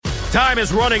Time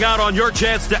is running out on your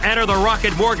chance to enter the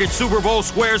Rocket Mortgage Super Bowl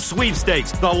Squares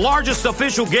sweepstakes. The largest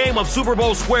official game of Super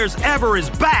Bowl Squares ever is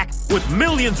back with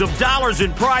millions of dollars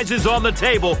in prizes on the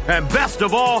table. And best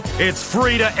of all, it's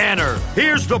free to enter.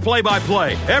 Here's the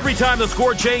play-by-play. Every time the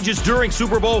score changes during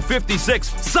Super Bowl 56,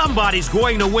 somebody's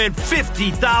going to win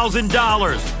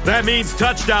 $50,000. That means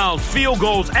touchdowns, field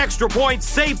goals, extra points,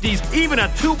 safeties, even a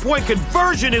 2-point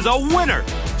conversion is a winner.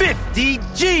 50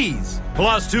 G's.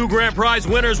 Plus, 2 grand prize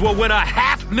winners will win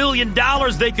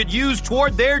 $500,000 they could use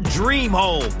toward their dream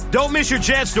home. Don't miss your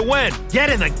chance to win. Get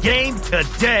in the game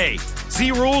today.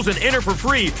 See rules and enter for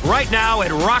free right now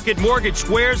at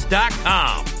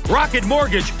RocketMortgageSquares.com. Rocket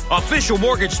Mortgage, official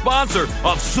mortgage sponsor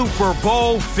of Super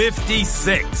Bowl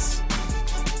 56.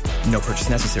 No purchase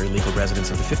necessary. Legal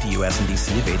residence of the 50 U.S. and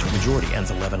D.C. of age of majority.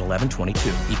 Ends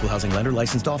 11/11/22. Equal housing lender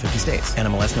licensed all 50 states.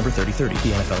 NMLS number 3030.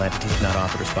 The NFL entity is not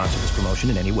offered or sponsored this promotion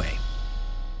in any way.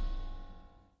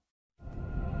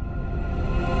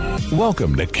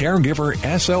 Welcome to Caregiver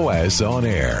SOS On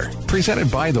Air, presented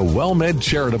by the WellMed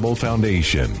Charitable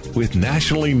Foundation, with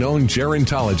nationally known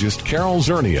gerontologist Carol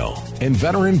Zernial and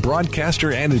veteran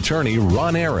broadcaster and attorney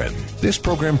Ron Aaron. This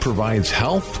program provides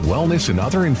health, wellness, and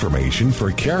other information for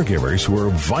caregivers who are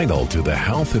vital to the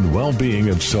health and well-being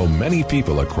of so many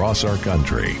people across our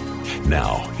country.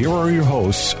 Now, here are your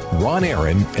hosts, Ron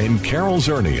Aaron and Carol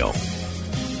Zernial.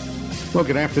 Well,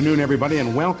 good afternoon, everybody,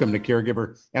 and welcome to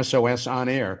Caregiver SOS On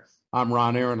Air. I'm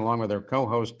Ron Aaron, along with our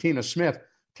co-host, Tina Smith.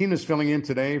 Tina's filling in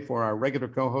today for our regular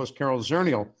co-host, Carol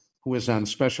Zernial, who is on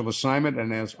special assignment.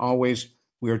 And as always,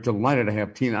 we are delighted to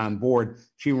have Tina on board.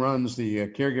 She runs the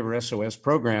Caregiver SOS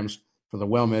programs for the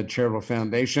WellMed Charitable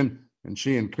Foundation. And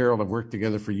she and Carol have worked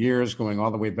together for years, going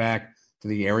all the way back to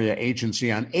the Area Agency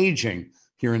on Aging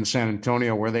here in San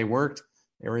Antonio, where they worked.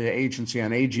 Area Agency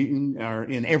on Aging are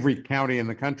in every county in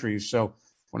the country. So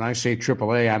when I say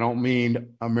AAA, I don't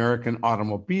mean American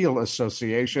Automobile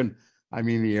Association. I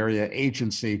mean the Area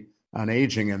Agency on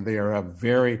Aging, and they are a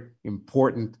very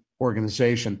important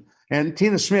organization. And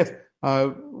Tina Smith,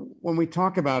 when we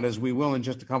talk about, as we will in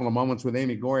just a couple of moments with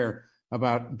Amy Goyer,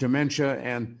 about dementia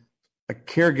and a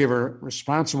caregiver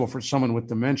responsible for someone with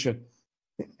dementia,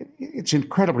 it's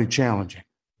incredibly challenging.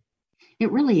 It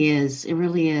really is. It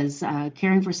really is.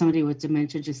 Caring for somebody with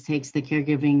dementia just takes the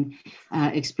caregiving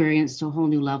experience to a whole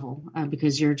new level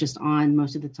because you're just on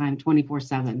most of the time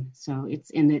 24/7. So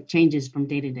it changes from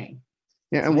day to day.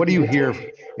 Yeah. And what do you hear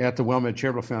at the WellMed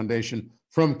Charitable Foundation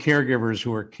from caregivers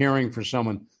who are caring for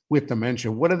someone with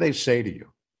dementia? What do they say to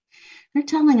you? They're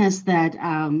telling us that,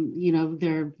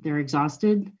 they're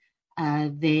exhausted.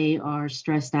 They are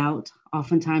stressed out.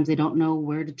 Oftentimes they don't know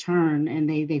where to turn, and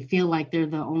they feel like they're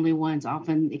the only ones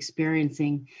often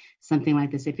experiencing something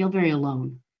like this. They feel very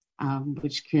alone,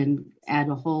 which can add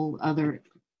a whole other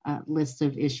list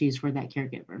of issues for that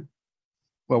caregiver.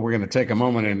 Well, we're going to take a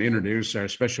moment and introduce our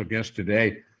special guest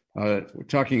today. We're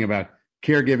talking about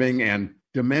caregiving and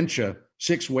dementia,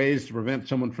 6 ways to prevent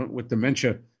someone with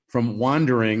dementia from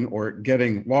wandering or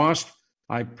getting lost.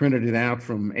 I printed it out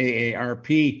from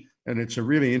AARP, and it's a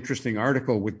really interesting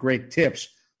article with great tips.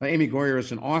 Amy Goyer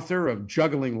is an author of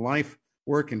Juggling Life,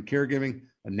 Work, and Caregiving,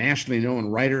 a nationally known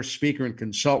writer, speaker, and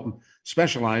consultant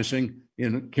specializing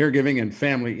in caregiving and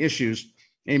family issues.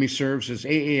 Amy serves as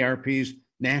AARP's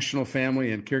national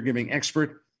family and caregiving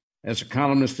expert, as a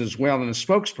columnist as well, and a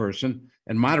spokesperson,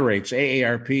 and moderates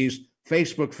AARP's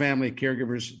Facebook Family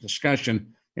Caregivers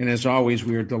discussion. And as always,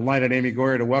 we are delighted, Amy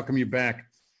Goyer, to welcome you back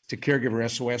to Caregiver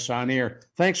SOS On Air.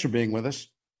 Thanks for being with us.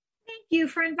 Thank you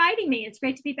for inviting me. It's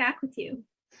great to be back with you.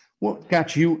 What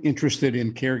got you interested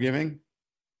in caregiving?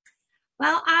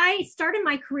 Well, I started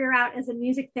my career out as a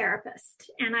music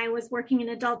therapist, and I was working in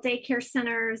adult daycare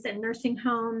centers and nursing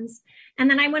homes. And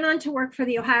then I went on to work for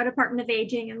the Ohio Department of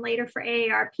Aging and later for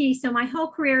AARP. So my whole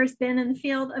career has been in the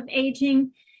field of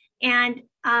aging. And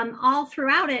all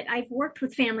throughout it, I've worked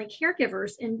with family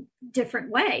caregivers in different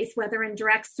ways, whether in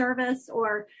direct service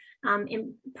or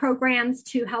in programs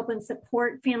to help and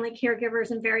support family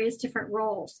caregivers in various different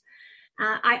roles.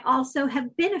 I also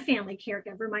have been a family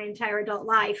caregiver my entire adult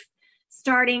life,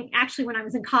 starting actually when I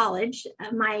was in college.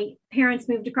 My parents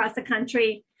moved across the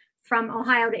country from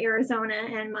Ohio to Arizona,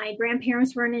 and my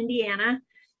grandparents were in Indiana.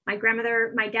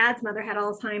 My dad's mother had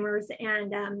Alzheimer's,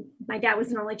 and my dad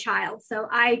was an only child. So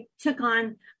I took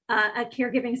on a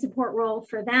caregiving support role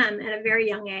for them at a very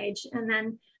young age. And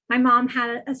then my mom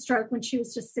had a stroke when she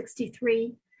was just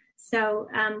 63. So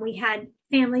we had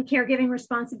family caregiving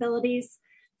responsibilities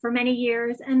for many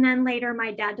years. And then later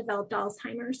my dad developed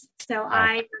Alzheimer's. So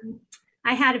wow.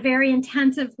 I had a very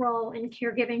intensive role in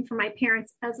caregiving for my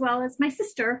parents, as well as my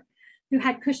sister who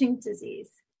had Cushing's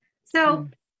disease. So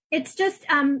It's just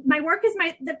my work is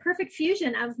the perfect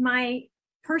fusion of my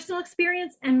personal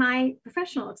experience and my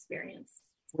professional experience.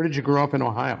 Where did you grow up in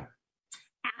Ohio?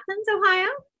 Athens, Ohio.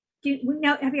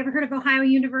 Have you ever heard of Ohio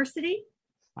University?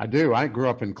 I do. I grew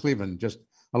up in Cleveland, just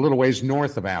a little ways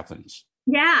north of Athens.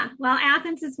 Yeah, well,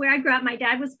 Athens is where I grew up. My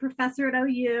dad was a professor at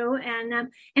OU. And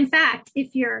in fact,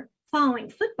 if you're following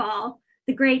football,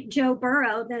 the great Joe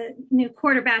Burrow, the new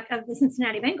quarterback of the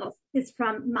Cincinnati Bengals, is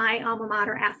from my alma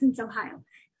mater, Athens, Ohio.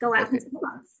 Go Athens.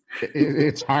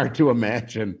 It's hard to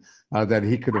imagine that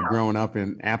he could have grown up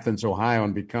in Athens, Ohio,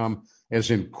 and become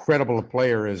as incredible a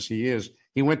player as he is.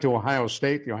 He went to Ohio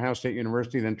State, the Ohio State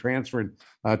University, then transferred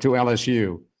to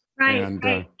LSU. Right. And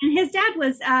his dad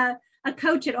was a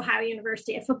coach at Ohio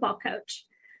University, a football coach.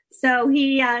 So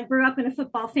he grew up in a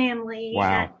football family.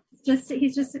 Wow.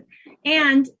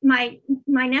 And my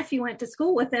nephew went to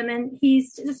school with him, and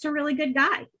he's just a really good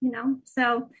guy,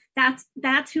 So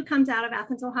that's who comes out of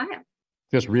Athens, Ohio.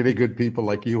 Just really good people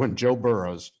like you and Joe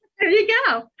Burrows. There you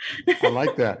go. I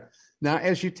like that. Now,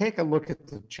 as you take a look at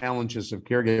the challenges of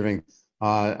caregiving,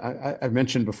 I've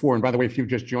mentioned before, and by the way, if you've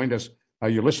just joined us,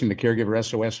 you're listening to Caregiver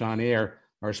SOS on Air.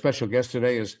 Our special guest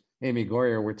today is Amy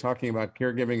Goyer. We're talking about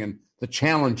caregiving and the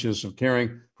challenges of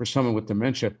caring for someone with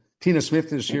dementia. Tina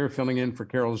Smith is here filling in for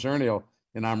Carol Zernial,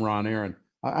 and I'm Ron Aaron.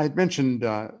 I mentioned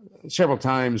several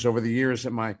times over the years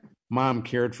that my mom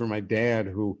cared for my dad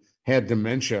who had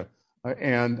dementia.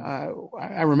 And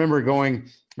I remember going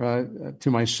to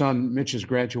my son Mitch's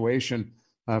graduation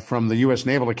from the U.S.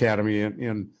 Naval Academy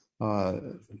in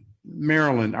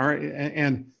Maryland.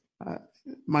 And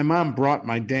my mom brought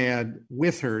my dad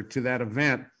with her to that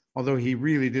event, although he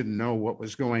really didn't know what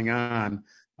was going on.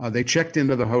 They checked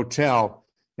into the hotel,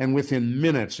 and within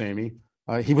minutes, Amy,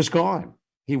 he was gone.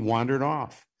 He wandered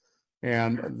off.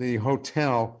 And the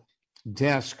hotel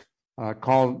desk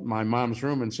called my mom's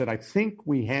room and said, "I think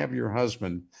we have your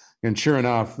husband." And sure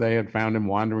enough, they had found him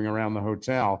wandering around the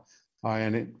hotel.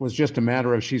 And it was just a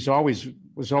matter of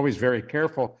was always very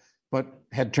careful, but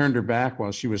had turned her back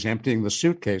while she was emptying the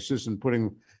suitcases and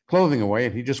putting clothing away.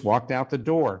 And he just walked out the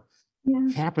door. Yeah.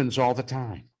 It happens all the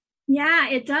time. Yeah,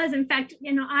 it does. In fact,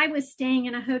 I was staying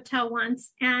in a hotel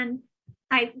once, and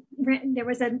there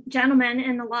was a gentleman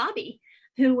in the lobby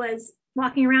who was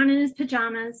walking around in his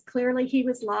pajamas. Clearly he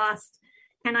was lost.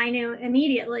 And I knew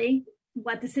immediately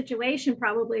what the situation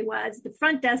probably was. The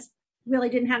front desk really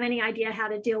didn't have any idea how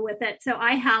to deal with it. So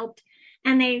I helped,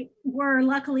 and they were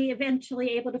luckily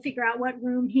eventually able to figure out what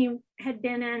room he had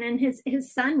been in. And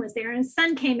his son was there, and his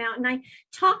son came out, and I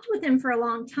talked with him for a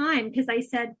long time because I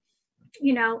said,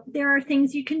 there are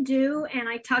things you can do. And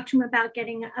I talked to him about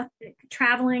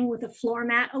traveling with a floor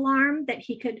mat alarm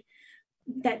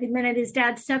that the minute his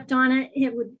dad stepped on it,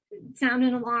 it would sound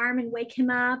an alarm and wake him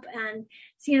up, and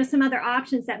some other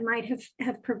options that might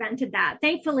have prevented that.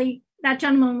 Thankfully, that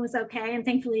gentleman was okay, and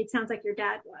thankfully, it sounds like your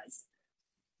dad was.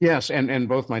 Yes, and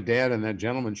both my dad and that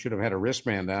gentleman should have had a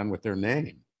wristband on with their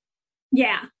name.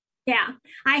 Yeah.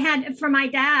 I had, for my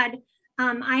dad,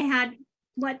 I had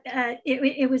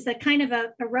it was a kind of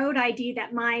a road ID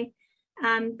that my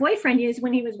boyfriend used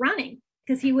when he was running,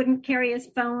 because he wouldn't carry his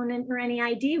phone or any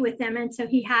ID with him. And so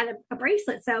he had a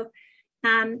bracelet. So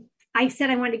I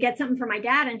said I wanted to get something for my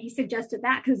dad, and he suggested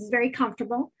that because it's very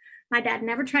comfortable. My dad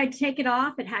never tried to take it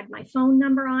off. It had my phone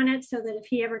number on it so that if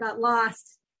he ever got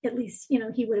lost, at least,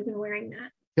 he would have been wearing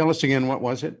that. Tell us again, what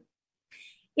was it?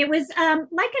 It was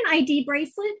like an ID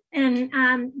bracelet. And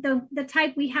the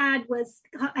type we had was,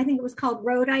 I think it was called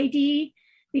Road ID,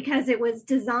 because it was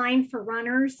designed for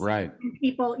runners, right? And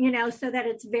people, so that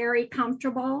it's very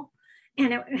comfortable.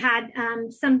 And it had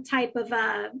some type of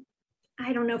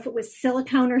I don't know if it was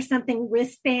silicone or something,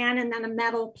 wristband, and then a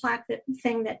metal plaque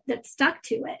thing that stuck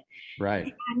to it.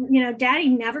 Right. And, Daddy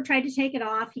never tried to take it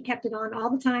off. He kept it on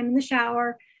all the time in the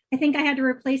shower. I think I had to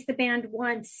replace the band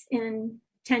once in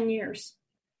 10 years.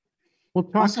 Well,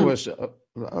 talk to us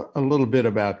a little bit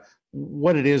about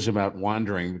what it is about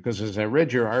wandering, because as I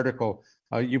read your article,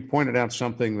 you pointed out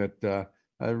something that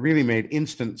really made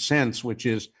instant sense, which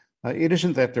is it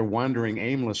isn't that they're wandering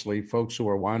aimlessly. Folks who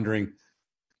are wandering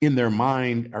in their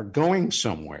mind are going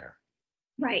somewhere.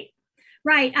 Right.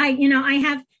 I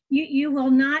have, you will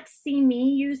not see me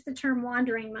use the term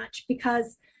wandering much,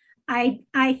 because I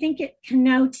think it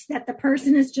connotes that the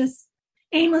person is just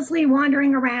aimlessly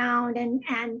wandering around, and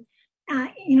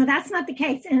that's not the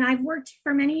case. And I've worked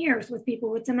for many years with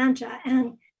people with dementia,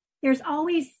 and there's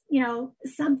always,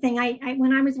 something. I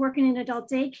when I was working in adult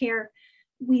daycare,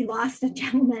 we lost a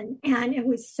gentleman, and it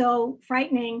was so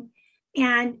frightening.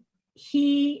 And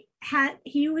he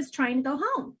was trying to go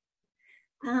home.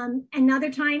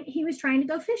 Another time he was trying to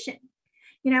go fishing.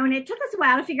 and it took us a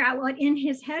while to figure out what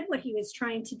he was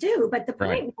trying to do. But the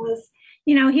point was,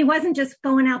 he wasn't just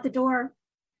going out the door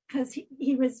because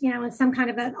he was, in some kind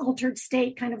of an altered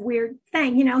state, kind of weird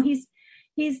thing.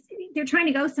 They're trying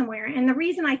to go somewhere. And the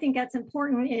reason I think that's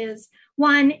important is,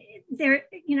 one, they're,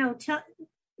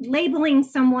 labeling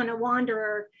someone a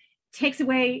wanderer takes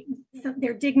away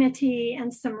their dignity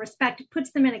and some respect,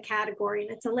 puts them in a category,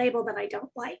 and it's a label that I don't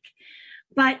like.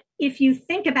 But if you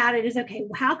think about it as, okay,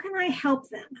 how can I help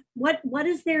them? What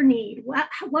is their need?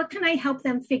 What can I help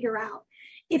them figure out?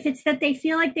 If it's that they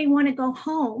feel like they want to go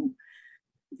home,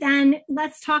 then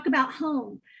let's talk about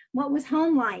home. What was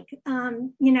home like?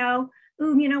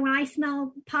 When I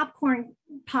smell popcorn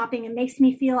popping, it makes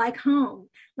me feel like home.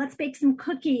 Let's bake some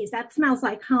cookies. That smells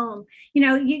like home.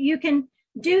 You can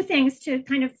do things to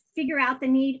kind of figure out the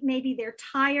need. Maybe they're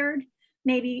tired.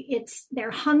 Maybe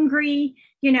they're hungry,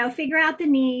 figure out the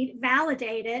need,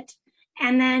 validate it,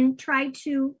 and then try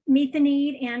to meet the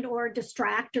need and or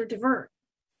distract or divert.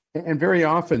 And very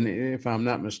often, if I'm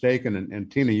not mistaken, and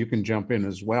Tina, you can jump in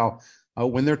as well,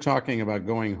 when they're talking about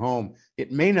going home,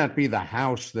 it may not be the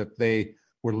house that they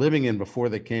were living in before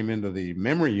they came into the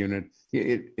memory unit.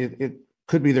 It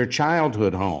could be their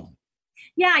childhood home.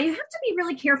 Yeah, you have to be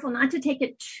really careful not to take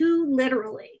it too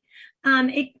literally.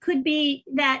 It could be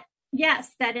that,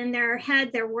 yes, that in their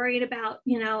head, they're worried about,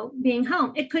 being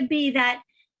home. It could be that,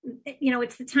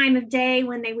 it's the time of day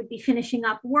when they would be finishing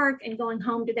up work and going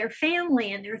home to their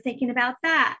family, and they're thinking about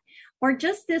that. Or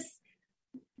just this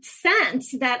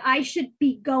sense that I should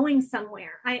be going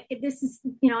somewhere. This is,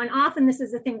 and often this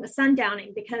is the thing with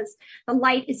sundowning, because the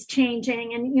light is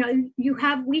changing, and,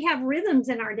 we have rhythms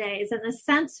in our days, and the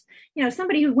sense,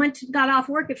 somebody who got off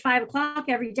work at 5:00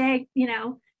 every day,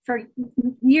 for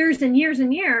years and years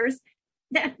and years,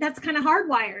 that's kind of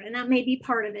hardwired, and that may be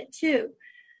part of it too.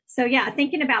 So yeah,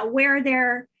 thinking about where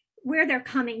they're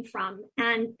coming from,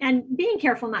 and being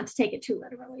careful not to take it too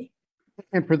literally.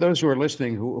 And for those who are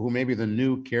listening, who may be the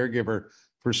new caregiver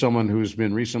for someone who's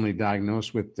been recently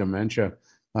diagnosed with dementia,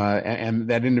 and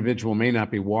that individual may not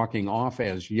be walking off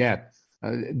as yet,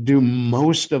 do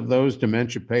most of those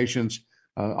dementia patients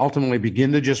ultimately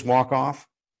begin to just walk off?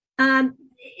 No,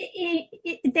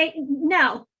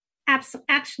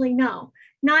 actually, no.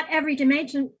 Not every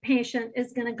dementia patient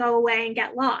is going to go away and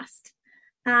get lost.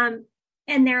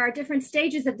 And there are different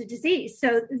stages of the disease.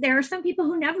 So there are some people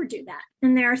who never do that,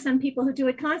 and there are some people who do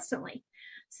it constantly.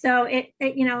 So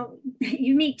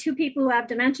you meet two people who have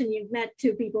dementia, you've met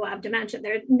two people who have dementia.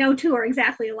 No two are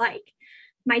exactly alike.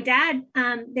 My dad,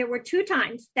 there were 2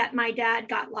 times that my dad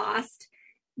got lost.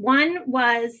 One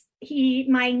was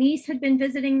my niece had been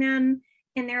visiting them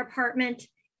in their apartment,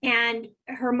 and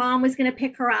her mom was going to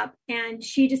pick her up, and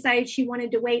she decided she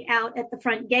wanted to wait out at the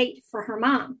front gate for her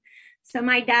mom. So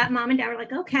mom and dad were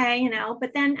like, okay,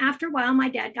 but then after a while, my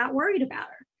dad got worried about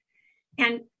her.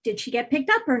 And did she get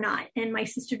picked up or not? And my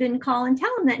sister didn't call and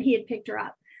tell him that he had picked her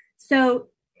up. So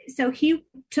he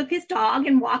took his dog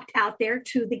and walked out there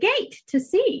to the gate to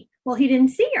see. Well, he didn't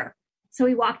see her. So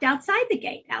he walked outside the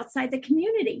gate, outside the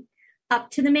community, up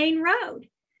to the main road.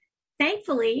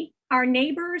 Thankfully, our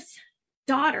neighbor's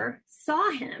daughter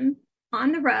saw him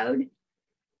on the road,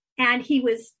 and he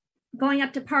was going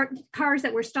up to cars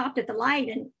that were stopped at the light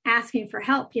and asking for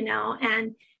help,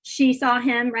 and she saw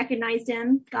him, recognized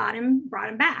him, got him, brought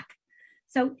him back.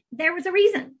 So there was a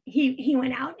reason he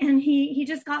went out, and he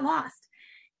just got lost.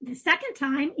 The second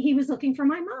time, he was looking for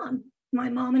my mom. My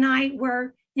mom and I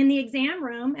were in the exam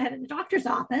room at the doctor's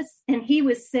office, and he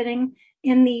was sitting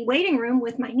in the waiting room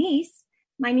with my niece.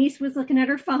 My niece was looking at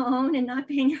her phone and not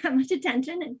paying that much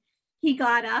attention, and he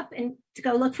got up and to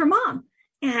go look for mom.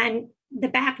 And the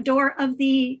back door of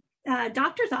the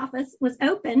doctor's office was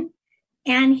open,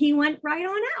 and he went right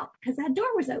on out because that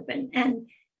door was open and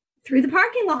through the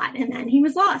parking lot, and then he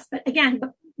was lost. But again,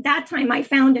 that time I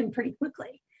found him pretty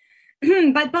quickly.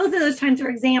 But both of those times are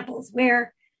examples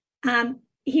where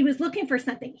he was looking for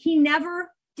something. He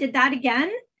never did that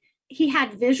again. He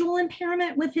had visual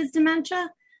impairment with his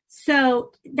dementia.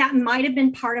 So that might have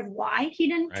been part of why he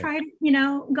didn't try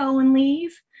to, go and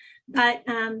leave. But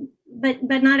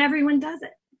not everyone does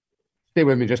it. Stay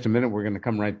with me just a minute. We're going to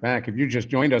come right back. If you just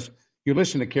joined us, you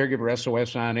listen to Caregiver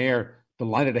SOS on Air.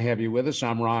 Delighted to have you with us.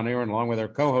 I'm Ron Aaron, along with our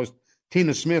co-host,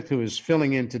 Tina Smith, who is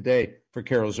filling in today for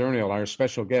Carol Zernial. Our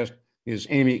special guest is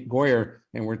Amy Goyer,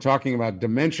 and we're talking about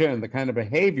dementia and the kind of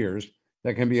behaviors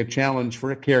that can be a challenge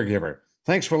for a caregiver.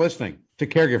 Thanks for listening to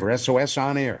Caregiver SOS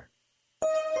on Air.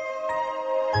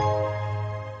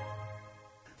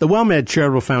 The WellMed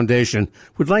Charitable Foundation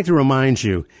would like to remind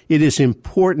you it is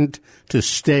important to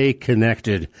stay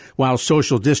connected while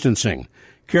social distancing.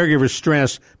 Caregiver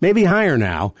stress may be higher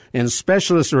now, and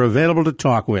specialists are available to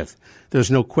talk with.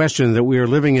 There's no question that we are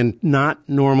living in not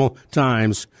normal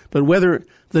times, but whether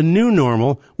the new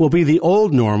normal will be the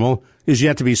old normal is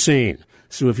yet to be seen.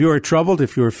 So if you are troubled,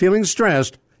 if you are feeling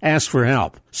stressed, ask for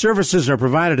help. Services are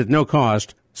provided at no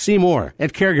cost. See more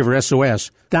at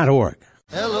caregiversos.org.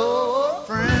 Hello,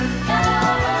 friend.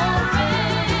 Hello, friend.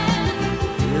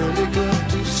 Really good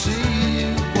to see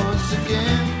you once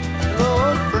again.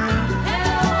 Hello, friend.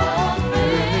 Hello, friend.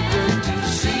 Really good to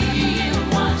see you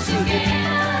once again.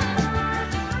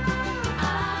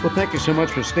 Well, thank you so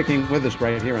much for sticking with us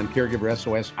right here on Caregiver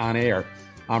SOS On Air.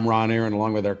 I'm Ron Aaron,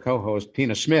 along with our co-host,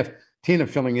 Tina Smith. Tina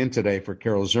filling in today for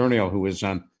Carol Zernial, who is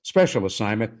on special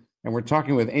assignment. And we're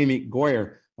talking with Amy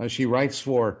Goyer. She writes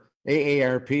for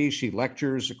AARP. She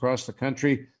lectures across the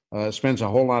country, spends a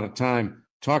whole lot of time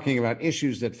talking about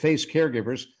issues that face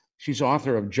caregivers. She's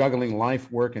author of Juggling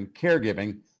Life, Work, and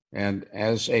Caregiving. And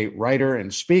as a writer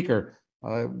and speaker,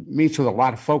 meets with a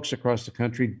lot of folks across the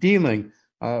country dealing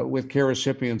with care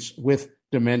recipients with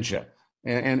dementia.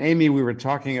 And Amy, we were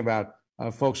talking about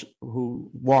folks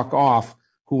who walk off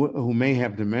who may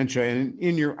have dementia. And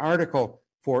in your article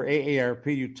for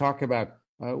AARP, you talk about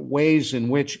ways in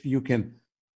which you can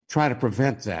try to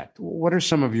prevent that. What are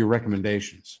some of your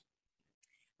recommendations?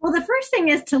 Well, the first thing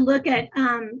is to look at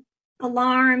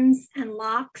alarms and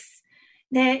locks.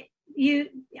 I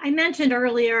mentioned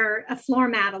earlier a floor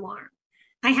mat alarm.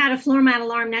 I had a floor mat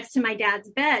alarm next to my dad's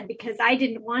bed because I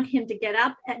didn't want him to get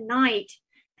up at night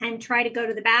and try to go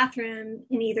to the bathroom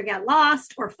and either get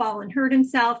lost or fall and hurt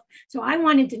himself. So I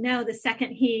wanted to know the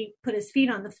second he put his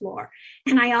feet on the floor.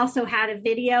 And I also had a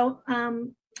video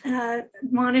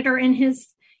monitor in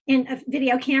a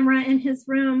video camera in his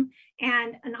room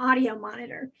and an audio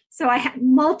monitor. So I had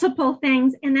multiple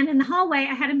things. And then in the hallway,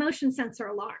 I had a motion sensor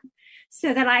alarm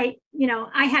so that I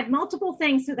had multiple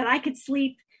things so that I could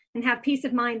sleep and have peace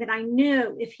of mind that I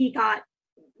knew if he got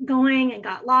going and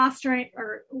got lost so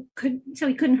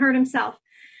he couldn't hurt himself.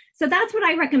 So that's what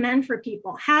I recommend for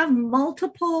people. Have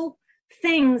multiple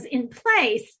things in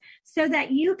place so that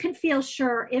you can feel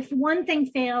sure if one thing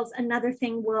fails, another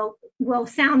thing will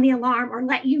sound the alarm or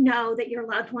let you know that your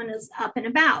loved one is up and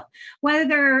about.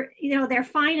 Whether they're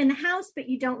fine in the house, but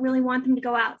you don't really want them to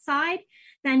go outside,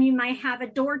 then you might have a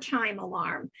door chime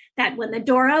alarm that when the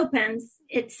door opens,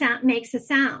 it makes a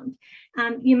sound.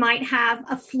 You might have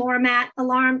a floor mat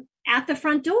alarm at the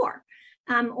front door,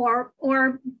 or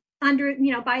under,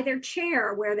 by their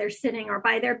chair where they're sitting or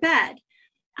by their bed.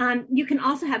 You can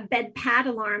also have bed pad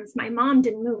alarms. My mom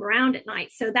didn't move around at night,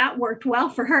 so that worked well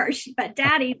for her. But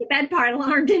Daddy, the bed pad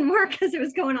alarm didn't work because it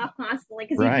was going off constantly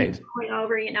because he was going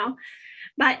over,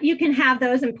 But you can have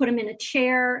those and put them in a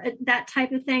chair, that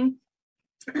type of thing.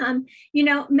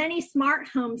 Many smart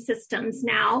home systems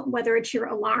now, whether it's your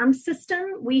alarm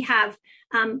system, we have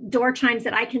door chimes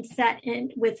that I can set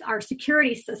in with our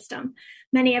security system.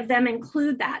 Many of them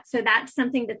include that. So that's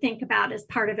something to think about as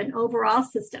part of an overall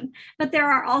system. But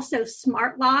there are also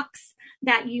smart locks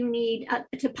that you need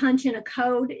to punch in a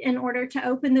code in order to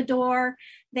open the door.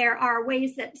 There are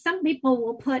ways that some people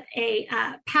will put a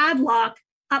padlock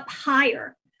up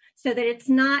higher so that it's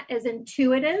not as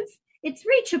intuitive. It's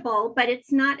reachable, but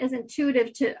it's not as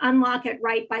intuitive to unlock it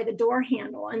right by the door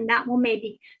handle. And that will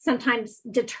maybe sometimes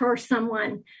deter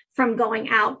someone from going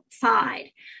outside.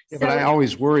 Yeah, but I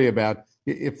always worry about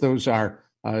if those are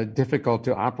difficult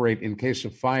to operate in case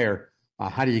of fire,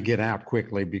 how do you get out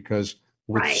quickly? Because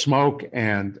with smoke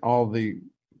and all the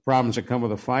problems that come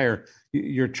with a fire,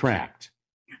 you're trapped.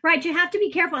 Right. You have to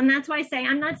be careful. And that's why I say,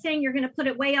 I'm not saying you're going to put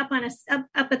it way up up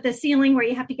at the ceiling where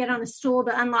you have to get on a stool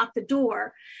to unlock the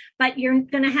door, but you're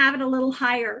going to have it a little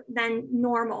higher than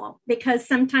normal because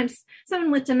sometimes someone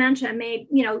with dementia may,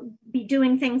 be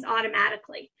doing things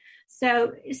automatically.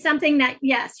 So something that,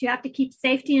 yes, you have to keep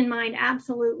safety in mind.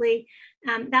 Absolutely.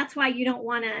 That's why you don't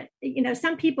want to,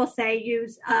 some people say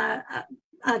use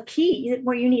a key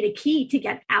where you need a key to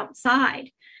get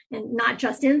outside and not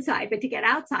just inside, but to get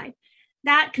outside.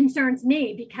 That concerns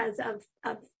me because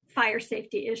of fire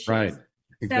safety issues. Right,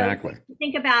 exactly. So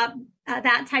think about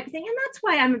that type of thing. And that's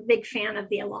why I'm a big fan of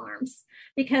the alarms,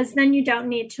 because then you don't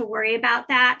need to worry about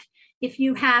that. If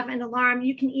you have an alarm,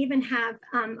 you can even have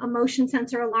a motion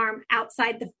sensor alarm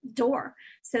outside the door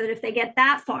so that if they get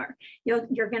that far, you're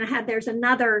going to have, there's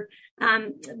another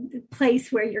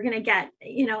place where you're going to get,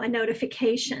 a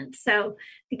notification. So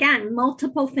again,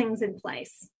 multiple things in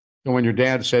place. So when your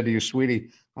dad said to you,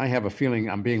 sweetie, I have a feeling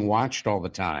I'm being watched all the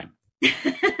time.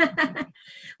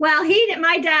 Well,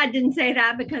 my dad didn't say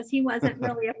that because he wasn't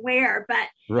really aware, but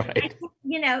Right.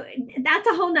 That's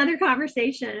a whole nother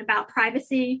conversation about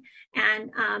privacy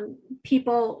and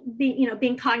people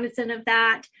being cognizant of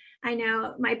that. I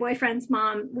know my boyfriend's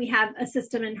mom, we have a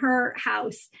system in her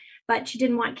house, but she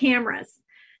didn't want cameras.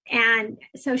 And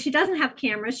so she doesn't have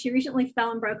cameras. She recently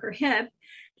fell and broke her hip.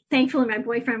 Thankfully, my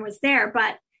boyfriend was there,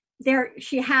 but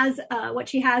she has what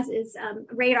she has is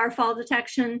radar fall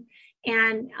detection.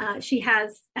 And she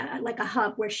has like a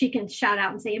hub where she can shout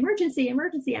out and say, emergency,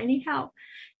 emergency, I need help,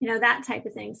 that type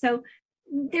of thing. So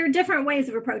there are different ways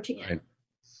of approaching it. Right.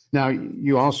 Now,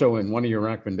 you also, in one of your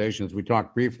recommendations, we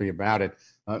talked briefly about it,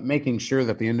 making sure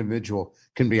that the individual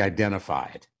can be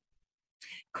identified.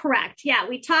 Correct. Yeah.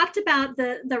 We talked about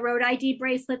the road ID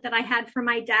bracelet that I had for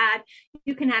my dad.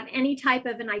 You can have any type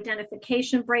of an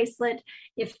identification bracelet.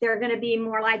 If they're going to be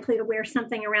more likely to wear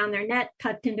something around their neck,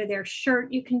 tucked into their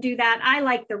shirt, you can do that. I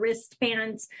like the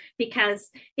wristbands because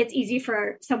it's easy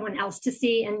for someone else to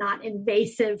see and not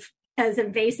invasive as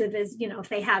if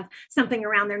they have something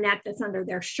around their neck that's under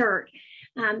their shirt.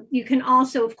 You can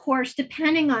also, of course,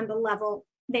 depending on the level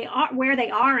where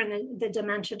they are in the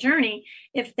dementia journey,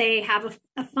 if they have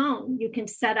a phone, you can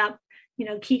set up,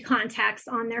 key contacts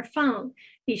on their phone.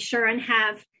 Be sure and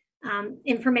have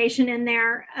information in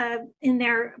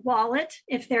their wallet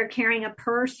if they're carrying a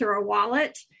purse or a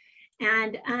wallet.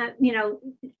 And,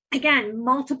 again,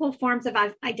 multiple forms of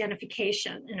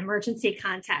identification and emergency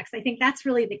contacts. I think that's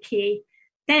really the key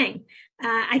thing.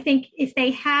 I think if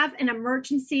they have an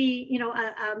emergency,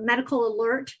 a medical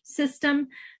alert system,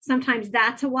 sometimes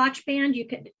that's a watch band. You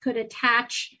could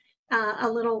attach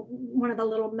one of the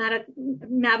little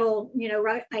metal,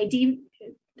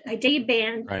 ID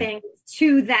band things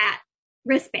to that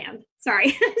wristband.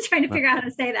 Sorry, trying to figure out how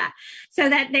to say that, so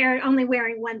that they're only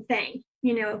wearing one thing.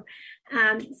 Those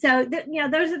are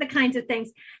the kinds of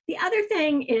things. The other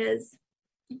thing is,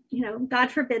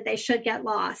 God forbid they should get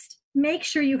lost. Make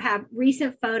sure you have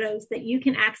recent photos that you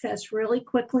can access really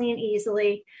quickly and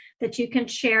easily, that you can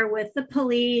share with the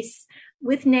police,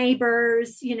 with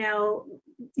neighbors. You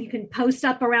can post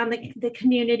up around the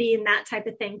community and that type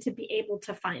of thing to be able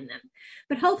to find them.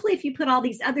 But hopefully if you put all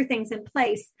these other things in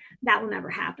place, that will never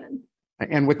happen.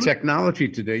 And with technology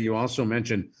today, you also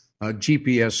mentioned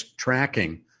GPS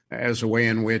tracking as a way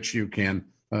in which you can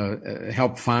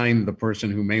help find the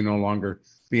person who may no longer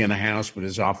be in a house but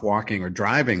is off walking or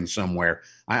driving somewhere.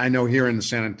 I know here in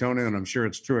San Antonio, and I'm sure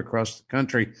it's true across the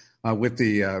country, with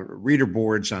the reader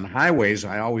boards on highways,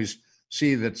 I always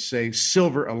see that say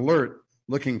silver alert,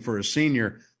 looking for a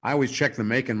senior. I always check the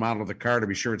make and model of the car to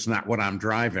be sure it's not what I'm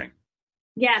driving.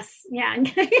 Yes. Yeah.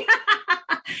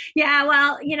 Yeah.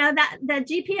 Well, that the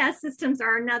GPS systems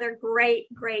are another great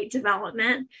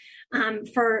development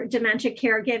for dementia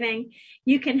caregiving.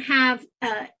 You can have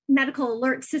medical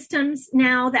alert systems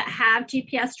now that have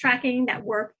GPS tracking that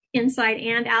work inside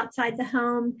and outside the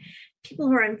home. People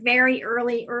who are in very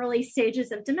early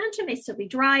stages of dementia may still be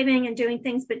driving and doing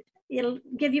things, but it'll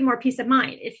give you more peace of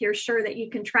mind if you're sure that you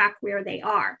can track where they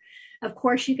are. Of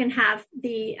course, you can have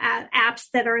the apps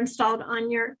that are installed on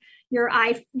your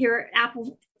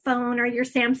Apple phone or your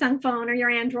Samsung phone or your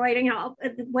Android,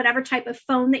 whatever type of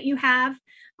phone that you have.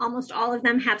 Almost all of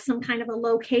them have some kind of a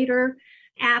locator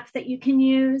app that you can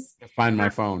use. Find my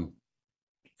phone.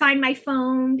 Find my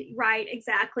phone, right,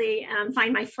 exactly.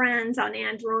 Find my friends on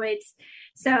Androids.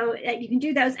 So you can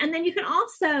do those. And then you can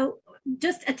also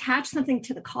just attach something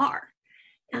to the car.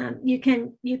 You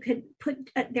could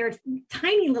put, there are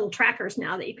tiny little trackers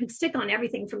now that you can stick on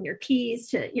everything from your keys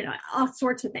to, all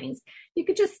sorts of things. You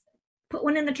could just put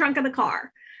one in the trunk of the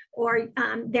car, or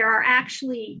there are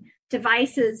actually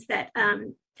devices that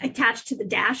attach to the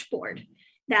dashboard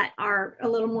that are a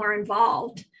little more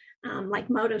involved, like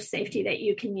Moto Safety that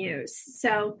you can use.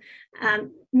 So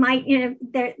one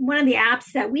of the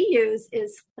apps that we use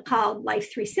is called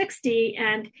Life 360,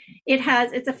 and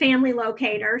it's a family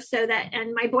locator,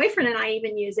 and my boyfriend and I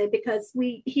even use it because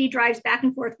he drives back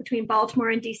and forth between Baltimore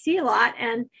and DC a lot,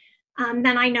 and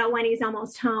then I know when he's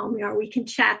almost home, we can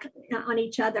check on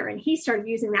each other. And he started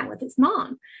using that with his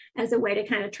mom as a way to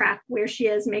kind of track where she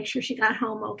is, make sure she got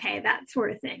home okay, that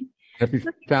sort of thing. If he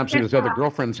stops at his other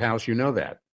girlfriend's house, you know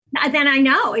that. Then I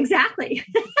know, exactly.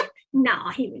 No,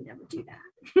 he would never do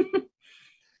that.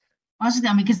 Also,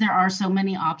 because there are so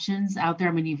many options out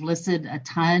there. You've listed a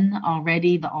ton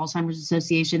already. The Alzheimer's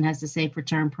Association has the Safe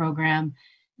Return program.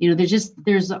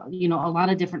 There's a lot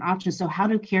of different options. So how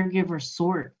do caregivers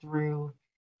sort through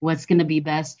what's going to be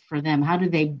best for them? How do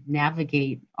they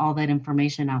navigate all that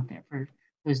information out there for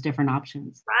those different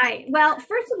options? Right. Well,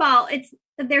 first of all,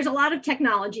 there's a lot of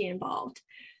technology involved.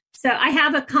 So I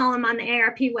have a column on the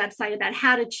AARP website about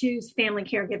how to choose family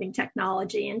caregiving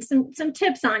technology and some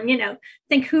tips on,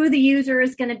 think who the user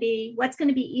is going to be, what's going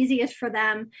to be easiest for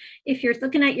them. If you're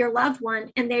looking at your loved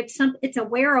one and it's a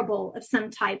wearable of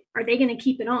some type, are they going to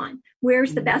keep it on?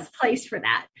 Where's the best place for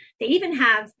that? They even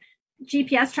have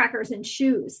GPS trackers in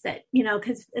shoes that,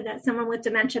 because someone with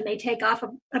dementia may take off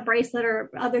a bracelet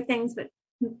or other things, but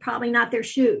probably not their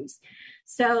shoes.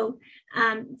 So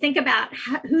think about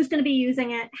who's going to be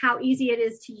using it, how easy it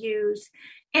is to use.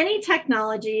 Any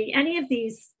technology, any of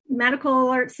these medical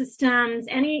alert systems,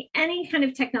 any kind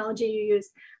of technology you use,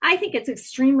 I think it's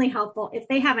extremely helpful if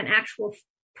they have an actual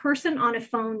person on a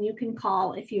phone you can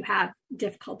call if you have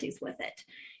difficulties with it.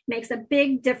 Makes a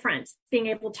big difference being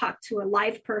able to talk to a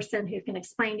live person who can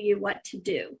explain to you what to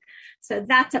do. So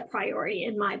that's a priority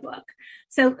in my book.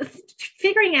 So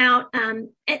figuring out and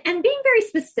being very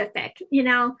specific,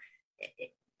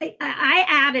 I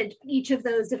added each of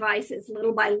those devices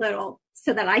little by little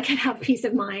so that I could have peace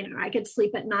of mind or I could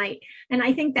sleep at night. And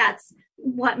I think that's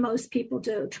what most people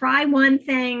do. Try one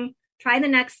thing, try the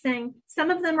next thing.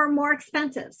 Some of them are more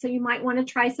expensive. So you might want to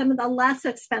try some of the less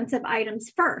expensive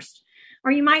items first. Or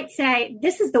you might say,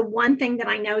 this is the one thing that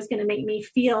I know is going to make me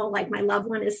feel like my loved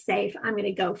one is safe. I'm going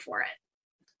to go for it.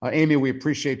 Amy, we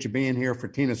appreciate you being here. For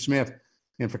Tina Smith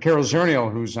and for Carol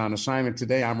Zernial, who's on assignment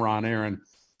today, I'm Ron Aaron.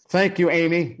 Thank you,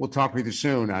 Amy. We'll talk with you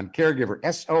soon on Caregiver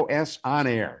SOS On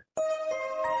Air.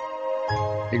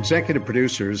 Executive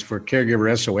producers for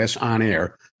Caregiver SOS On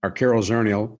Air are Carol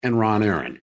Zernial and Ron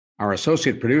Aaron. Our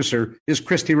associate producer is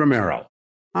Christy Romero.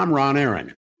 I'm Ron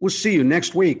Aaron. We'll see you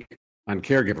next week on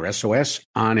Caregiver SOS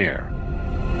On Air.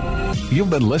 You've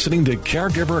been listening to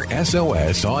Caregiver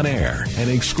SOS On Air, an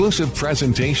exclusive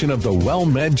presentation of the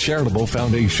WellMed Charitable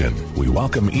Foundation. We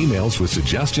welcome emails with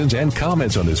suggestions and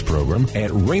comments on this program at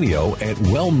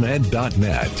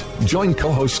radio@wellmed.net. Join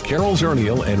co-hosts Carol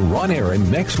Zernial and Ron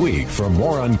Aaron next week for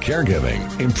more on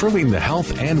caregiving, improving the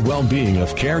health and well-being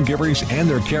of caregivers and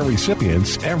their care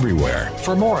recipients everywhere.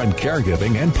 For more on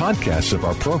caregiving and podcasts of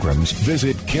our programs,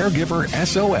 visit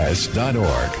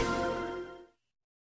caregiversos.org.